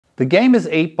The game is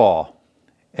 8-ball,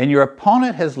 and your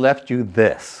opponent has left you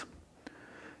this.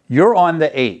 You're on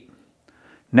the 8.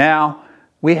 Now,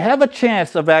 we have a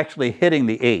chance of actually hitting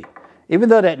the 8. Even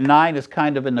though that 9 is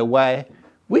kind of in the way,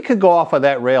 we could go off of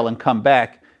that rail and come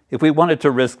back if we wanted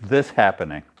to risk this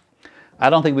happening.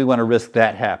 I don't think we want to risk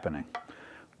that happening.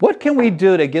 What can we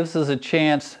do that gives us a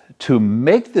chance to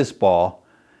make this ball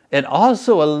and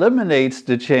also eliminates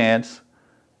the chance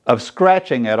of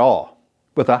scratching at all,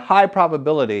 with a high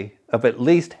probability of at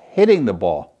least hitting the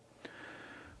ball?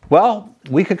 Well,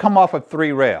 we could come off of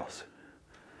 3 rails.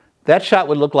 That shot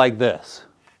would look like this.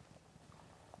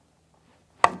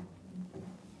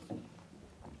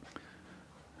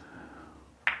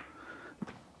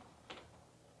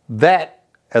 That,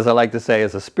 as I like to say,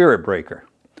 is a spirit breaker.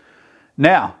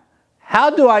 Now, how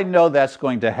do I know that's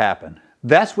going to happen?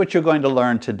 That's what you're going to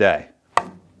learn today.